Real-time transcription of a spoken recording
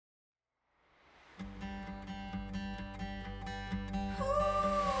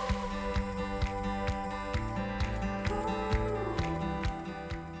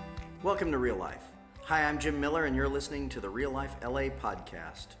Welcome to Real Life. Hi, I'm Jim Miller, and you're listening to the Real Life LA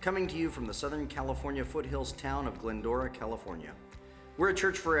podcast, coming to you from the Southern California foothills town of Glendora, California. We're a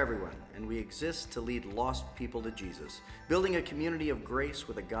church for everyone, and we exist to lead lost people to Jesus, building a community of grace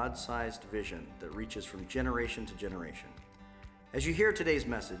with a God-sized vision that reaches from generation to generation. As you hear today's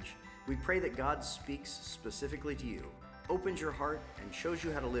message, we pray that God speaks specifically to you, opens your heart, and shows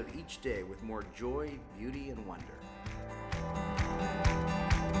you how to live each day with more joy, beauty, and wonder.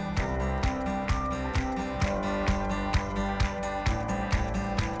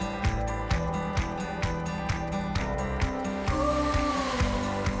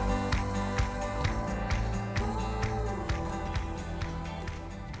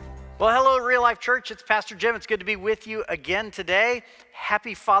 Well, hello, Real Life Church. It's Pastor Jim. It's good to be with you again today.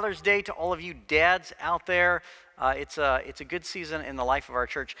 Happy Father's Day to all of you dads out there. It's a good season in the life of our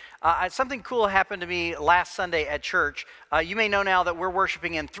church. Something cool happened to me last Sunday at church. You may know now that we're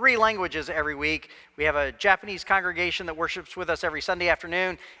worshiping in 3 languages every week. We have a Japanese congregation that worships with us every Sunday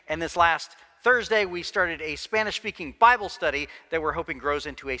afternoon, and this last Thursday, we started a Spanish-speaking Bible study that we're hoping grows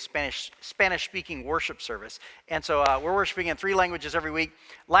into a Spanish-speaking worship service. And so we're worshiping in 3 languages every week.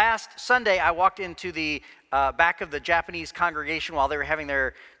 Last Sunday, I walked into the back of the Japanese congregation while they were having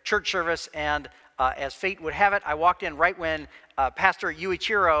their church service, and as fate would have it, I walked in right when Pastor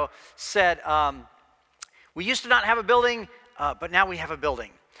Yuichiro said, we used to not have a building, but now we have a building.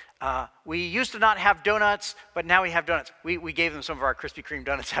 We used to not have donuts, but now we have donuts. We gave them some of our Krispy Kreme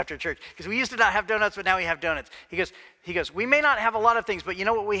donuts after church because we used to not have donuts, but now we have donuts. He goes, we may not have a lot of things, but you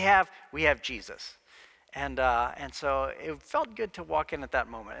know what we have? We have Jesus. And so it felt good to walk in at that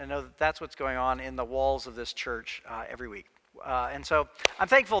moment and know that that's what's going on in the walls of this church every week. And so I'm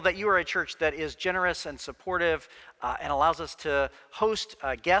thankful that you are a church that is generous and supportive and allows us to host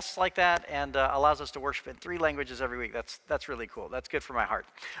guests like that and allows us to worship in 3 languages every week. That's really cool. That's good for my heart.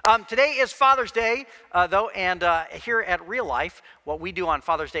 Today is Father's Day, though, and here at Real Life, what we do on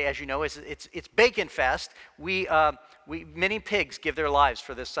Father's Day, as you know, is it's Bacon Fest. Many pigs give their lives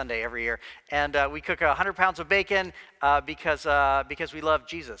for this Sunday every year, and we cook 100 pounds of bacon because we love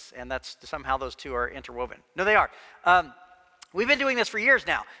Jesus, and that's somehow those two are interwoven. No, they are. We've been doing this for years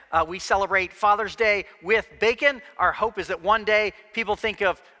now. We celebrate Father's Day with bacon. Our hope is that one day people think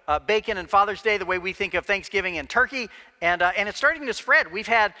of bacon and Father's Day the way we think of Thanksgiving and turkey, and it's starting to spread. We've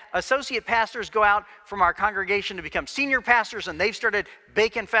had associate pastors go out from our congregation to become senior pastors, and they've started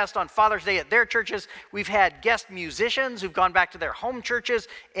Bacon Fest on Father's Day at their churches. We've had guest musicians who've gone back to their home churches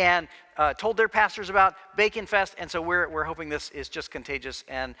and told their pastors about Bacon Fest, and so we're hoping this is just contagious,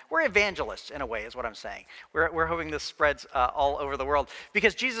 and we're evangelists in a way, is what I'm saying. We're hoping this spreads all over the world,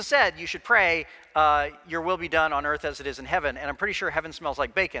 because Jesus said you should pray, your will be done on earth as it is in heaven, and I'm pretty sure heaven smells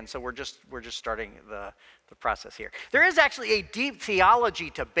like bacon, so we're just starting the process here. There is actually a deep theology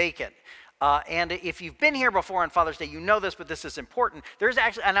to bacon. And if you've been here before on Father's Day, you know this, but this is important. There's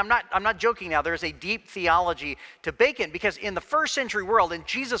actually, and I'm not joking now, there's a deep theology to bacon, because in the first century world, in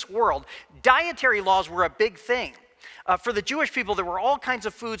Jesus' world, dietary laws were a big thing. For the Jewish people, there were all kinds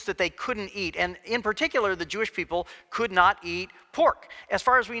of foods that they couldn't eat, and in particular, the Jewish people could not eat pork. As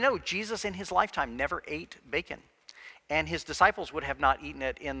far as we know, Jesus in his lifetime never ate bacon, and his disciples would have not eaten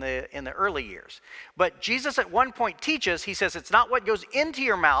it in the early years. But Jesus at one point teaches, he says, it's not what goes into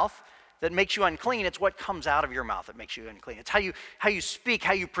your mouth that makes you unclean, it's what comes out of your mouth that makes you unclean. It's how you speak,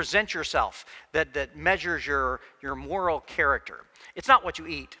 how you present yourself that measures your moral character. It's not what you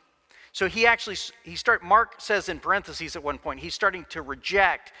eat. So Mark says in parentheses at one point, he's starting to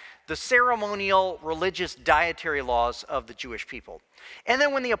reject the ceremonial religious dietary laws of the Jewish people. And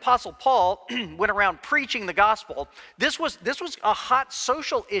then when the Apostle Paul went around preaching the gospel, this was a hot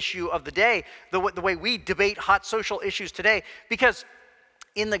social issue of the day, the way we debate hot social issues today, because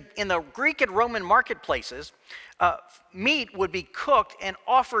in the Greek and Roman marketplaces, meat would be cooked and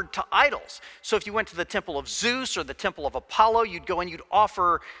offered to idols. So if you went to the temple of Zeus or the temple of Apollo, you'd go and you'd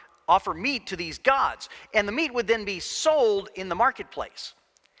offer meat to these gods. And the meat would then be sold in the marketplace.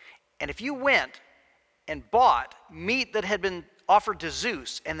 And if you went and bought meat that had been offered to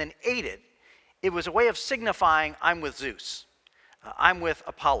Zeus and then ate it, it was a way of signifying, I'm with Zeus. I'm with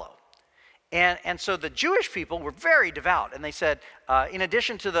Apollo. And so the Jewish people were very devout, and they said, in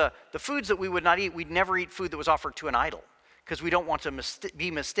addition to the foods that we would not eat, we'd never eat food that was offered to an idol, because we don't want to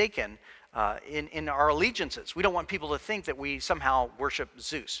be mistaken in our allegiances. We don't want people to think that we somehow worship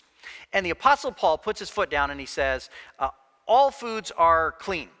Zeus. And the Apostle Paul puts his foot down and he says, all foods are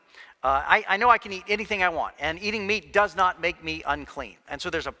clean. I know I can eat anything I want, and eating meat does not make me unclean. And so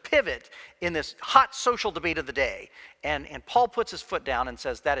there's a pivot in this hot social debate of the day, and Paul puts his foot down and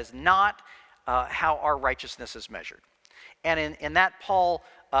says that is not how our righteousness is measured. And in that, Paul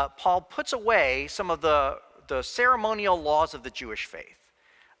Paul puts away some of the ceremonial laws of the Jewish faith,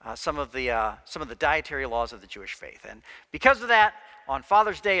 some of the dietary laws of the Jewish faith. And because of that, on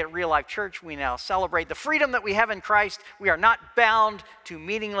Father's Day at Real Life Church, we now celebrate the freedom that we have in Christ. We are not bound to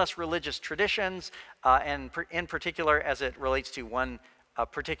meaningless religious traditions, and in particular as it relates to one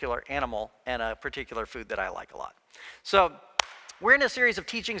particular animal and a particular food that I like a lot. So we're in a series of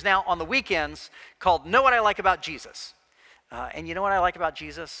teachings now on the weekends called Know What I Like About Jesus. And you know what I like about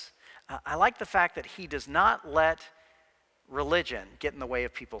Jesus? I like the fact that he does not let religion get in the way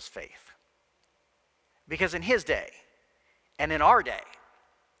of people's faith. Because in his day, and in our day,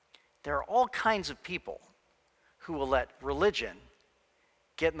 there are all kinds of people who will let religion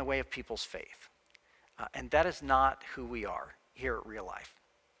get in the way of people's faith. And that is not who we are here at Real Life.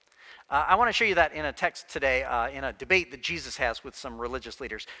 I want to show you that in a text today, in a debate that Jesus has with some religious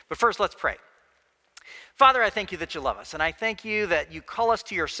leaders. But first, let's pray. Father, I thank you that you love us, and I thank you that you call us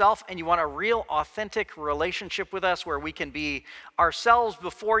to yourself and you want a real, authentic relationship with us where we can be ourselves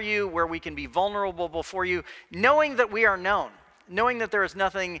before you, where we can be vulnerable before you, knowing that we are known, knowing that there is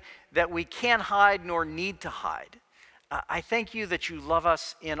nothing that we can hide nor need to hide. I thank you that you love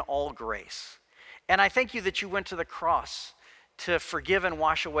us in all grace, and I thank you that you went to the cross to forgive and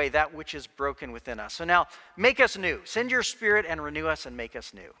wash away that which is broken within us. So now, make us new. Send your Spirit and renew us and make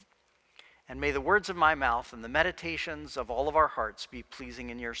us new. And may the words of my mouth and the meditations of all of our hearts be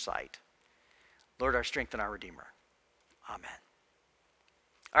pleasing in your sight. Lord, our strength and our Redeemer. Amen.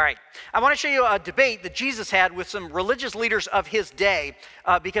 All right, I want to show you a debate that Jesus had with some religious leaders of his day,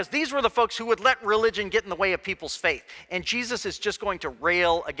 because these were the folks who would let religion get in the way of people's faith. And Jesus is just going to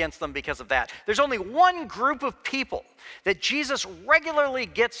rail against them because of that. There's only one group of people that Jesus regularly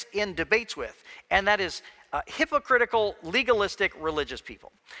gets in debates with, and that is hypocritical, legalistic, religious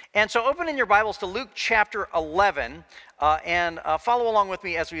people. And so open in your Bibles to Luke chapter 11 and follow along with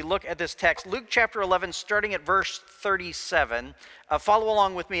me as we look at this text. Luke chapter 11, starting at verse 37. Follow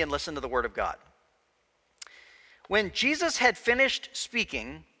along with me and listen to the word of God. When Jesus had finished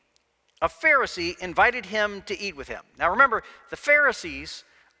speaking, a Pharisee invited him to eat with him. Now remember, the Pharisees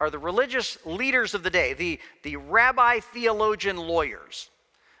are the religious leaders of the day, the rabbi, theologian, lawyers.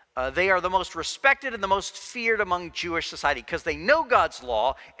 They are the most respected and the most feared among Jewish society because they know God's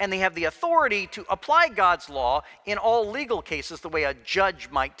law and they have the authority to apply God's law in all legal cases the way a judge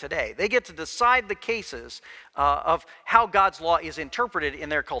might today. They get to decide the cases of how God's law is interpreted in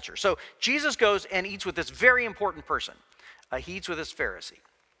their culture. So Jesus goes and eats with this very important person. He eats with this Pharisee.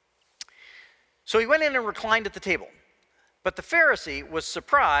 So he went in and reclined at the table. But the Pharisee was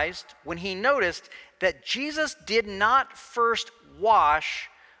surprised when he noticed that Jesus did not first wash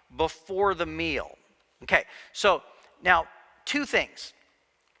before the meal. Okay, so now two things.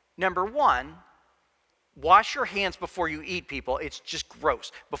 Number one, wash your hands before you eat, people. It's just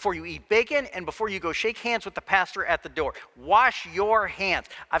gross. Before you eat bacon and before you go shake hands with the pastor at the door, wash your hands.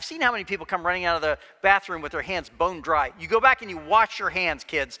 I've seen how many people come running out of the bathroom with their hands bone dry. You go back and you wash your hands,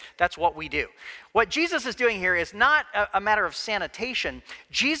 kids. That's what we do. What Jesus is doing here is not a matter of sanitation.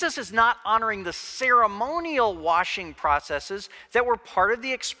 Jesus is not honoring the ceremonial washing processes that were part of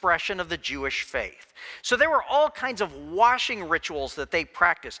the expression of the Jewish faith. So there were all kinds of washing rituals that they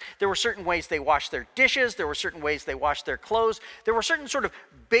practiced. There were certain ways they washed their dishes. There were certain ways they washed their clothes. There were certain sort of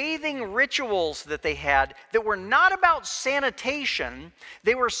bathing rituals that they had that were not about sanitation.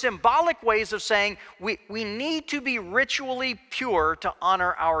 They were symbolic ways of saying we need to be ritually pure to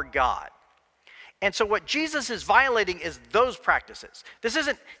honor our God. And so what Jesus is violating is those practices. This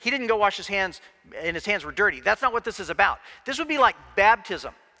isn't, he didn't go wash his hands and his hands were dirty. That's not what this is about. This would be like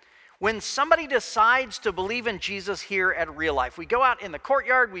baptism. When somebody decides to believe in Jesus here at Real Life, we go out in the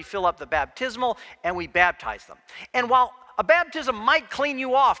courtyard, we fill up the baptismal, and we baptize them. And while a baptism might clean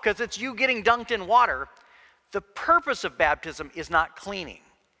you off because it's you getting dunked in water, the purpose of baptism is not cleaning.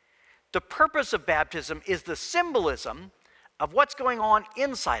 The purpose of baptism is the symbolism of what's going on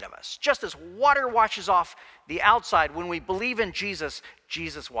inside of us. Just as water washes off the outside, when we believe in Jesus,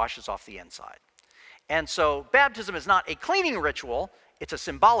 Jesus washes off the inside. And so baptism is not a cleaning ritual, it's a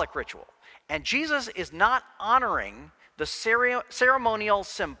symbolic ritual. And Jesus is not honoring the ceremonial,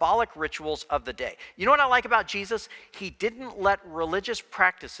 symbolic rituals of the day. You know what I like about Jesus? He didn't let religious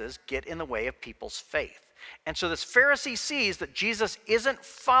practices get in the way of people's faith. And so this Pharisee sees that Jesus isn't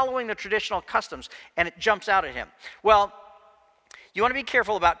following the traditional customs, and it jumps out at him. Well, you want to be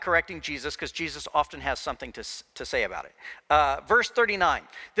careful about correcting Jesus because Jesus often has something to say about it. Verse 39,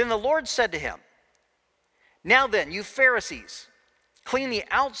 then the Lord said to him, now then, you Pharisees, clean the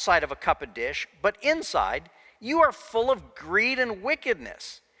outside of a cup and dish, but inside you are full of greed and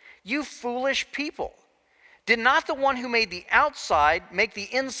wickedness. You foolish people, Did not the one who made the outside make the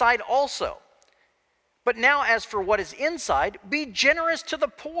inside also? But now as for what is inside, be generous to the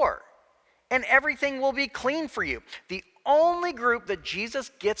poor, and everything will be clean for you. The only group that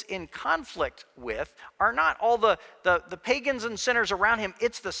Jesus gets in conflict with are not all the pagans and sinners around him.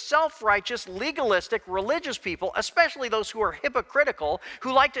 It's the self-righteous, legalistic, religious people, especially those who are hypocritical,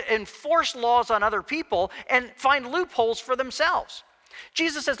 who like to enforce laws on other people and find loopholes for themselves.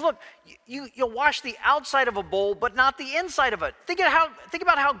 Jesus says, look, you'll wash the outside of a bowl, but not the inside of it. Think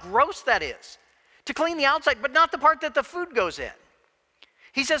about how gross that is, to clean the outside, but not the part that the food goes in.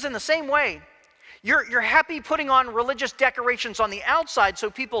 He says in the same way, you're happy putting on religious decorations on the outside so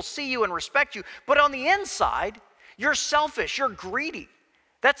people see you and respect you, but on the inside, you're selfish, you're greedy.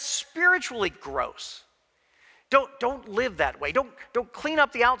 That's spiritually gross. Don't live that way. Don't clean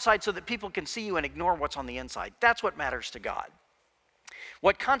up the outside so that people can see you and ignore what's on the inside. That's what matters to God.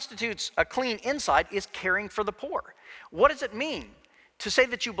 What constitutes a clean inside is caring for the poor. What does it mean to say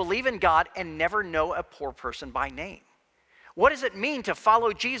that you believe in God and never know a poor person by name? What does it mean to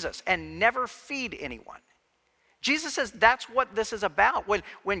follow Jesus and never feed anyone? Jesus says that's what this is about.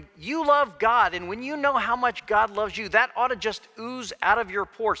 When you love God and when you know how much God loves you, that ought to just ooze out of your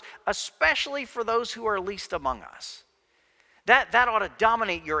pores, especially for those who are least among us. That ought to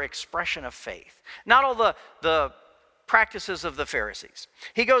dominate your expression of faith. Not all the practices of the Pharisees.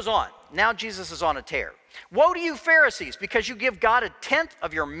 He goes on. Now Jesus is on a tear. Woe to you, Pharisees, because you give God 1/10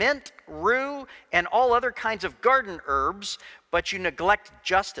 of your mint, rue, and all other kinds of garden herbs, but you neglect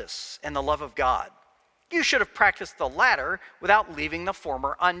justice and the love of God. You should have practiced the latter without leaving the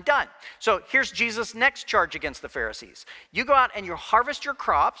former undone. So here's Jesus' next charge against the Pharisees. You go out and you harvest your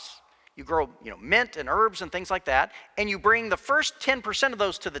crops. You grow, mint and herbs and things like that, and you bring the first 10% of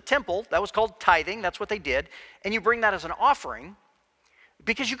those to the temple. That was called tithing. That's what they did. And you bring that as an offering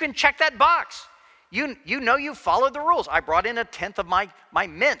because you can check that box. You know you followed the rules. I brought in 1/10 of my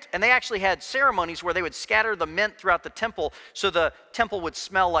mint. And they actually had ceremonies where they would scatter the mint throughout the temple so the temple would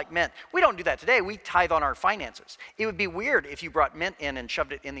smell like mint. We don't do that today. We tithe on our finances. It would be weird if you brought mint in and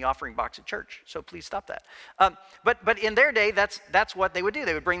shoved it in the offering box at church. So please stop that. But in their day, that's what they would do.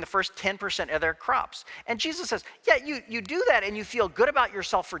 They would bring the first 10% of their crops. And Jesus says, yeah, you do that and you feel good about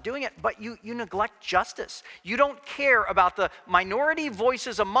yourself for doing it, but you neglect justice. You don't care about the minority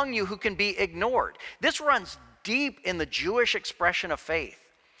voices among you who can be ignored. This runs deep in the Jewish expression of faith.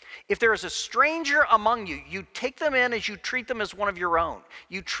 If there is a stranger among you, you take them in as you treat them as one of your own.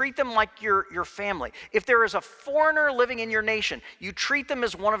 You treat them like your family. If there is a foreigner living in your nation, you treat them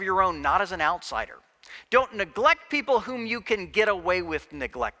as one of your own, not as an outsider. Don't neglect people whom you can get away with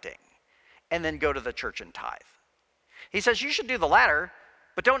neglecting, and then go to the church and tithe. He says you should do the latter,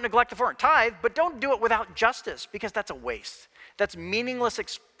 but don't neglect the former. Tithe, but don't do it without justice, because that's a waste. That's meaningless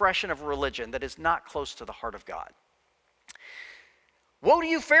expression of religion that is not close to the heart of God. Woe to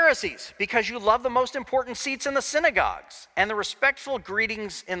you, Pharisees, because you love the most important seats in the synagogues and the respectful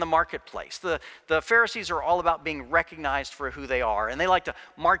greetings in the marketplace. The Pharisees are all about being recognized for who they are, and they like to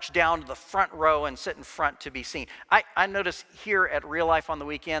march down to the front row and sit in front to be seen. I notice here at Real Life on the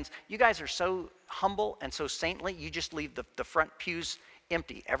weekends, you guys are so humble and so saintly, you just leave the front pews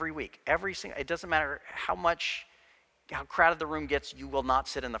empty every week. It doesn't matter how crowded the room gets, you will not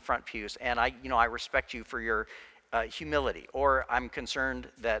sit in the front pews. And I respect you for your humility, or I'm concerned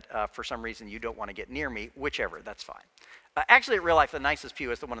that for some reason you don't want to get near me, whichever, that's fine. Actually, at Real Life, the nicest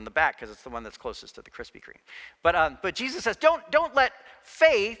pew is the one in the back because it's the one that's closest to the Krispy Kreme. But Jesus says, don't let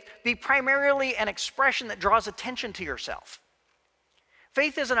faith be primarily an expression that draws attention to yourself.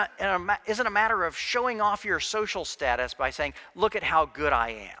 Faith isn't a matter of showing off your social status by saying, look at how good I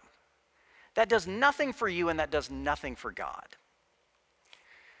am. That does nothing for you, and that does nothing for God.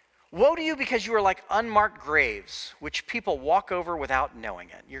 Woe to you, because you are like unmarked graves, which people walk over without knowing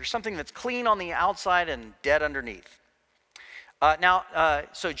it. You're something that's clean on the outside and dead underneath.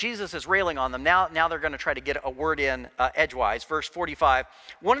 So Jesus is railing on them. Now they're going to try to get a word in edgewise. Verse 45,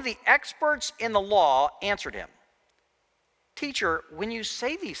 one of the experts in the law answered him, "Teacher, when you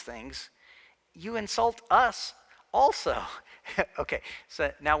say these things, you insult us also." Okay,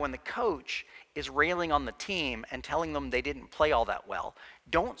 so now when the coach is railing on the team and telling them they didn't play all that well,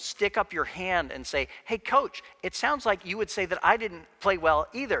 don't stick up your hand and say, hey, coach, it sounds like you would say that I didn't play well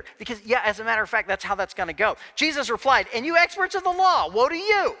either. Because, yeah, as a matter of fact, that's how that's going to go. Jesus replied, and you experts of the law, woe to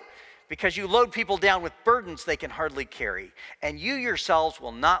you, because you load people down with burdens they can hardly carry, and you yourselves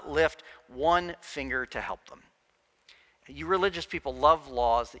will not lift one finger to help them. You religious people love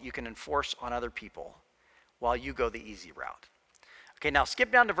laws that you can enforce on other people while you go the easy route. Okay, now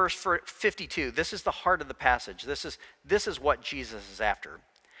skip down to verse 52. This is the heart of the passage. This is what Jesus is after.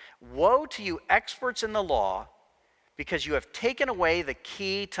 Woe to you, experts in the law, because you have taken away the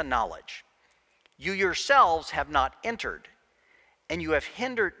key to knowledge. You yourselves have not entered, and you have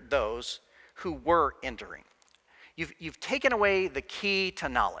hindered those who were entering. You've taken away the key to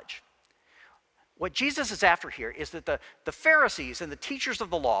knowledge. What Jesus is after here is that the Pharisees and the teachers of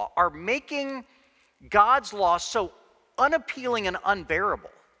the law are making God's law so unappealing and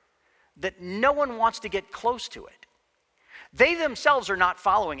unbearable that no one wants to get close to it. They themselves are not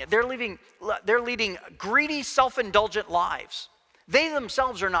following it. They're leading greedy, self-indulgent lives. They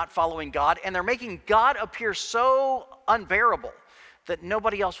themselves are not following God, and they're making God appear so unbearable that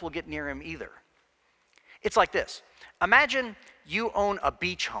nobody else will get near him either. It's like this. Imagine you own a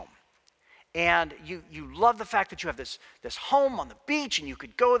beach home. And you love the fact that you have this home on the beach, and you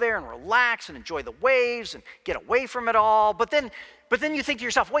could go there and relax and enjoy the waves and get away from it all. But then you think to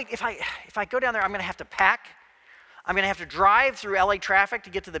yourself, wait, if I go down there, I'm going to have to pack. I'm going to have to drive through LA traffic to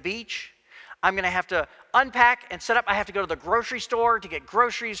get to the beach. I'm going to have to unpack and set up. I have to go to the grocery store to get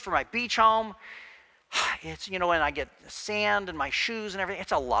groceries for my beach home. It's, and I get sand in my shoes and everything.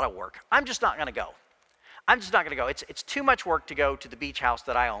 It's a lot of work. I'm just not going to go. It's too much work to go to the beach house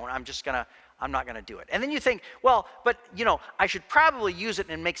that I own. I'm not going to do it. And then you think, well, but I should probably use it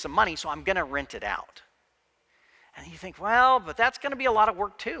and make some money, so I'm going to rent it out. And you think, well, but that's going to be a lot of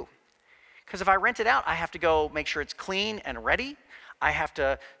work too. Because if I rent it out, I have to go make sure it's clean and ready. I have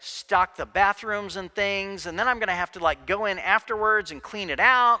to stock the bathrooms and things, and then I'm going to have to go in afterwards and clean it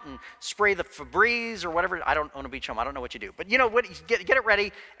out and spray the Febreze or whatever. I don't own a beach home. I don't know what you do. But get it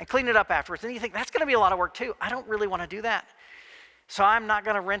ready and clean it up afterwards. And you think, that's going to be a lot of work too. I don't really want to do that. So I'm not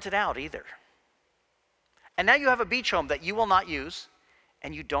going to rent it out either. And now you have a beach home that you will not use,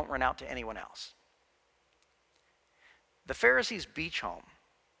 and you don't rent out to anyone else. The Pharisees' beach home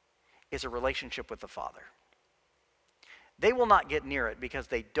is a relationship with the Father. They will not get near it because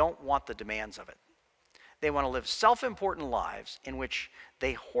they don't want the demands of it. They want to live self-important lives in which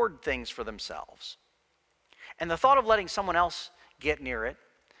they hoard things for themselves. And the thought of letting someone else get near it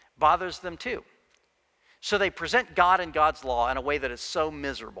bothers them too. So they present God and God's law in a way that is so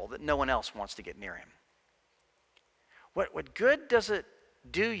miserable that no one else wants to get near him. What good does it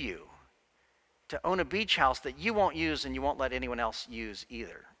do you to own a beach house that you won't use and you won't let anyone else use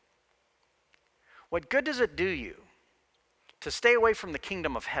either? What good does it do you to stay away from the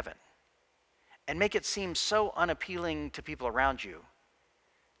kingdom of heaven and make it seem so unappealing to people around you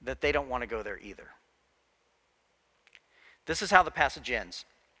that they don't want to go there either? This is how the passage ends.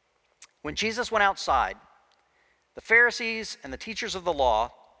 When Jesus went outside, the Pharisees and the teachers of the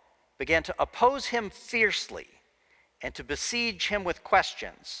law began to oppose him fiercely and to besiege him with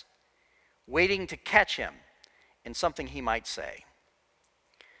questions, waiting to catch him in something he might say.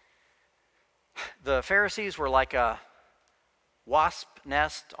 The Pharisees were like a wasp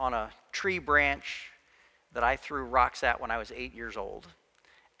nest on a tree branch that I threw rocks at when I was 8 years old,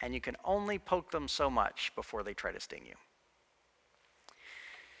 and you can only poke them so much before they try to sting you.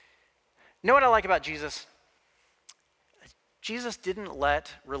 You know what I like about Jesus? Jesus didn't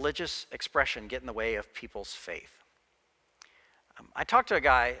let religious expression get in the way of people's faith. I talked to a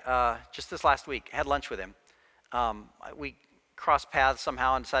guy just this last week, had lunch with him. We crossed paths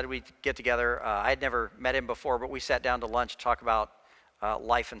somehow and decided we'd get together. I had never met him before, but we sat down to lunch to talk about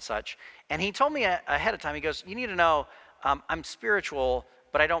life and such. And he told me ahead of time, he goes, you need to know, I'm spiritual,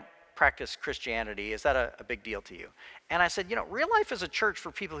 but I don't practice Christianity. Is that a big deal to you? And I said, Real Life is a church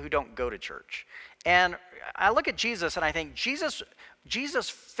for people who don't go to church. And I look at Jesus and I think Jesus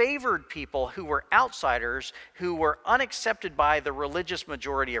favored people who were outsiders, who were unaccepted by the religious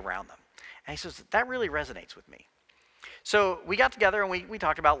majority around them. And he says, that really resonates with me. So we got together and we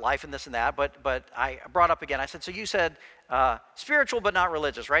talked about life and this and that, but I brought up again, I said, so you said spiritual but not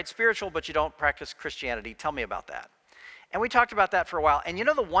religious, right? Spiritual but you don't practice Christianity. Tell me about that. And we talked about that for a while. And you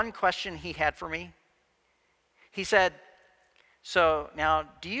know the one question he had for me? He said, so now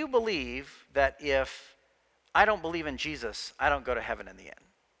do you believe that if I don't believe in Jesus, I don't go to heaven in the end?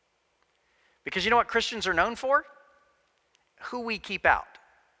 Because you know what Christians are known for? Who we keep out.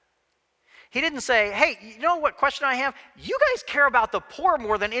 He didn't say, hey, you know what question I have? You guys care about the poor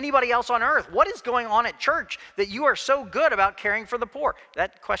more than anybody else on earth. What is going on at church that you are so good about caring for the poor?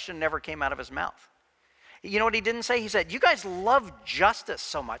 That question never came out of his mouth. You know what he didn't say? He said, you guys love justice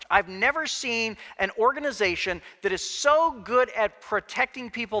so much. I've never seen an organization that is so good at protecting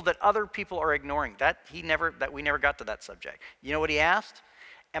people that other people are ignoring. We never got to that subject. You know what he asked?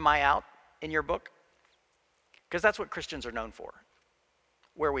 Am I out in your book? Because that's what Christians are known for.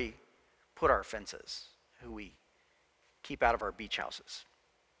 Where we put our fences, who we keep out of our beach houses.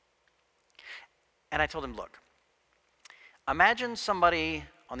 And I told him, look, imagine somebody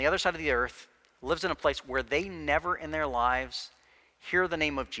on the other side of the earth, lives in a place where they never in their lives hear the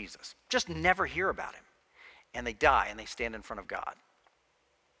name of Jesus, just never hear about him, and they die and they stand in front of God.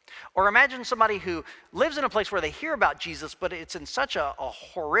 Or imagine somebody who lives in a place where they hear about Jesus, but it's in such a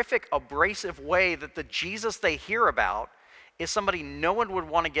horrific, abrasive way that the Jesus they hear about is somebody no one would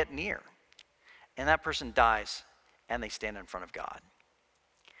want to get near. And that person dies and they stand in front of God.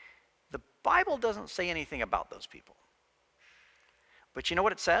 The Bible doesn't say anything about those people. But you know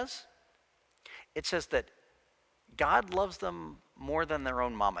what it says? It says that God loves them more than their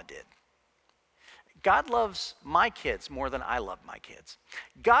own mama did. God loves my kids more than I love my kids.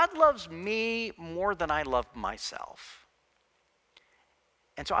 God loves me more than I love myself.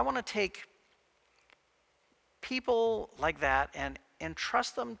 And so I want to take people like that and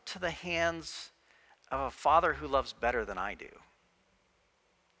entrust them to the hands of a Father who loves better than I do.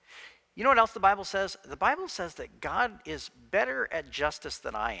 You know what else the Bible says? The Bible says that God is better at justice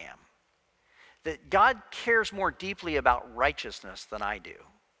than I am. That God cares more deeply about righteousness than I do.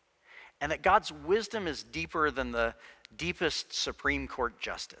 And that God's wisdom is deeper than the deepest Supreme Court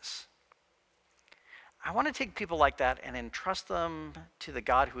justice. I want to take people like that and entrust them to the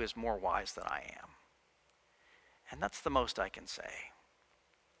God who is more wise than I am. And that's the most I can say.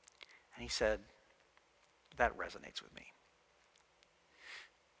 And he said, that resonates with me.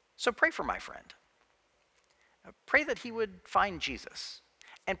 So pray for my friend. Pray that he would find Jesus.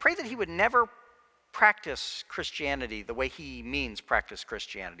 And pray that he would never practice Christianity the way he means practice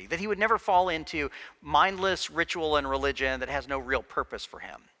Christianity. That he would never fall into mindless ritual and religion that has no real purpose for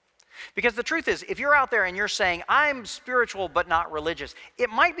him. Because the truth is, if you're out there and you're saying, I'm spiritual but not religious, it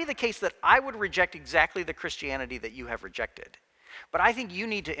might be the case that I would reject exactly the Christianity that you have rejected. But I think you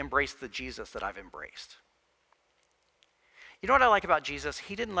need to embrace the Jesus that I've embraced. You know what I like about Jesus?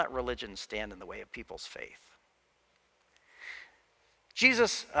 He didn't let religion stand in the way of people's faith.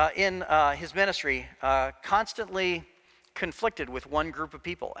 Jesus, in his ministry, constantly conflicted with one group of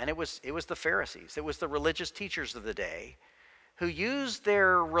people, and it was the Pharisees. It was the religious teachers of the day who used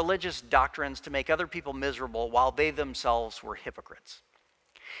their religious doctrines to make other people miserable while they themselves were hypocrites.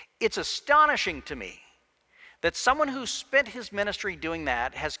 It's astonishing to me that someone who spent his ministry doing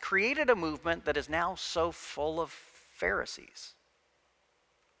that has created a movement that is now so full of Pharisees.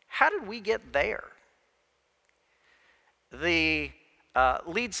 How did we get there? The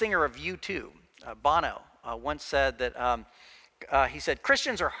lead singer of U2, Bono, once said that, he said,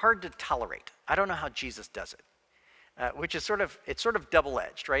 Christians are hard to tolerate. I don't know how Jesus does it, which is sort of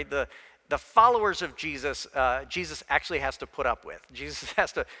double-edged, right? The followers of Jesus, Jesus actually has to put up with. Jesus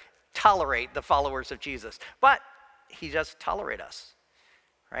has to tolerate the followers of Jesus. But he does tolerate us,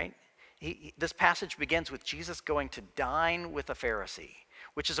 right? This passage begins with Jesus going to dine with a Pharisee,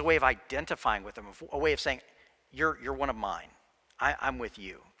 which is a way of identifying with him, a way of saying, you're one of mine. I'm with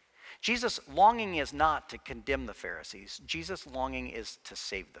you. Jesus' longing is not to condemn the Pharisees. Jesus' longing is to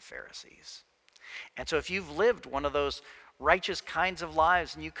save the Pharisees. And so if you've lived one of those righteous kinds of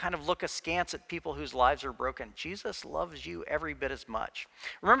lives and you kind of look askance at people whose lives are broken, Jesus loves you every bit as much.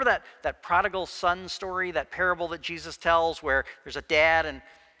 Remember that prodigal son story, that parable that Jesus tells where there's a dad and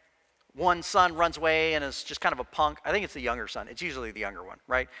one son runs away and is just kind of a punk. I think it's the younger son. It's usually the younger one,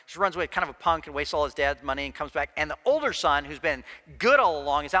 right? Just runs away, kind of a punk, and wastes all his dad's money and comes back. And the older son, who's been good all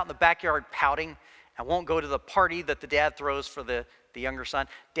along, is out in the backyard pouting and won't go to the party that the dad throws for the younger son.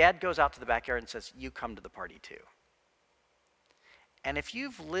 Dad goes out to the backyard and says, you come to the party too. And if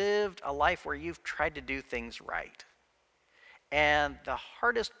you've lived a life where you've tried to do things right, and the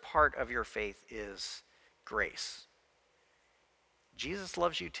hardest part of your faith is grace, Jesus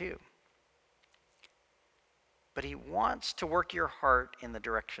loves you too. But he wants to work your heart in the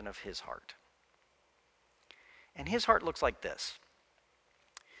direction of his heart. And his heart looks like this.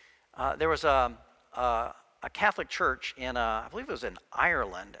 There was a Catholic church in, I believe it was in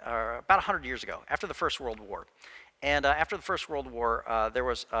Ireland, about 100 years ago, after the First World War. And after the First World War, there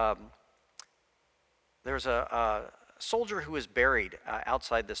was a soldier who was buried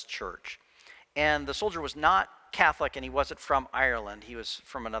outside this church. And the soldier was not Catholic, and he wasn't from Ireland. He was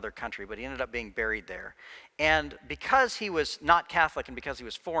from another country, but he ended up being buried there. And because he was not Catholic and because he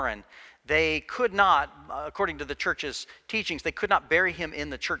was foreign, they could not, according to the church's teachings, they could not bury him in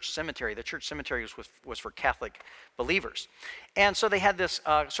the church cemetery. The church cemetery was for Catholic believers. And so they had this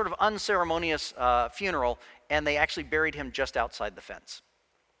sort of unceremonious funeral, and they actually buried him just outside the fence.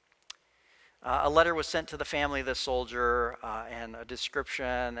 A letter was sent to the family of this soldier and a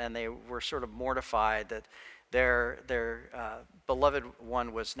description, and they were sort of mortified that their beloved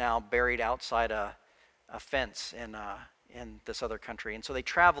one was now buried outside a fence in this other country. And so they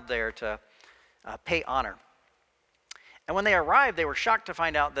traveled there to pay honor. And when they arrived, they were shocked to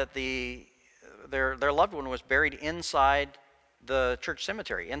find out that their loved one was buried inside the church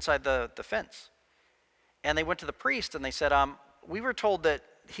cemetery, inside the fence. And they went to the priest and they said, we were told that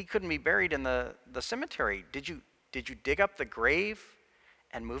he couldn't be buried in the cemetery. Did you dig up the grave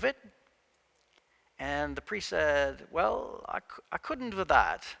and move it? And the priest said, well, I couldn't with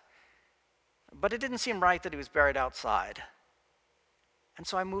that. But it didn't seem right that he was buried outside. And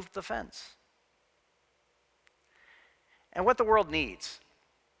so I moved the fence. And what the world needs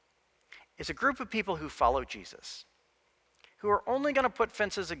is a group of people who follow Jesus, who are only going to put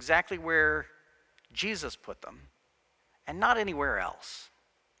fences exactly where Jesus put them, and not anywhere else.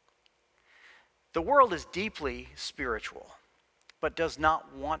 The world is deeply spiritual, but does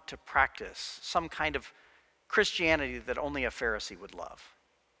not want to practice some kind of Christianity that only a Pharisee would love.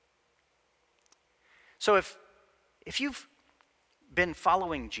 So if you've been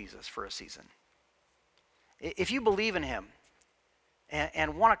following Jesus for a season, if you believe in him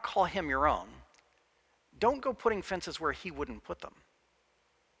and want to call him your own, don't go putting fences where he wouldn't put them.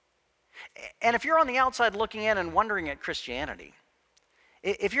 And if you're on the outside looking in and wondering at Christianity,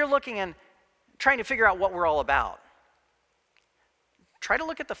 if you're looking and trying to figure out what we're all about, try to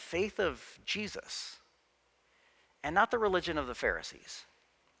look at the faith of Jesus and not the religion of the Pharisees.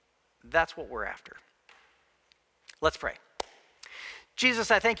 That's what we're after. Let's pray.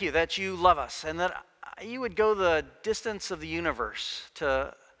 Jesus, I thank you that you love us and that you would go the distance of the universe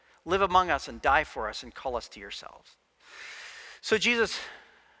to live among us and die for us and call us to yourselves. So Jesus,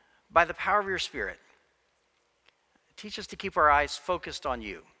 by the power of your Spirit, teach us to keep our eyes focused on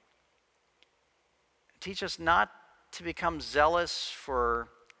you. Teach us not to become zealous for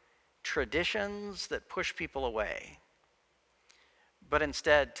traditions that push people away, but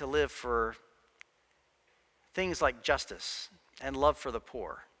instead to live for things like justice and love for the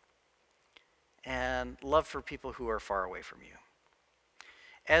poor and love for people who are far away from you.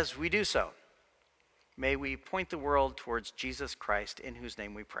 As we do so, may we point the world towards Jesus Christ, in whose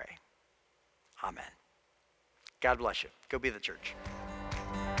name we pray. Amen. God bless you. Go be the church.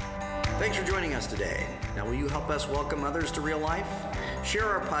 Thanks for joining us today. Now, will you help us welcome others to Real Life? Share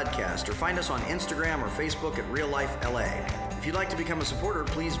our podcast or find us on Instagram or Facebook at Real Life LA. If you'd like to become a supporter,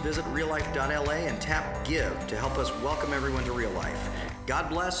 please visit reallife.la and tap Give to help us welcome everyone to Real Life. God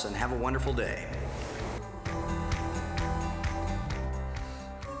bless and have a wonderful day.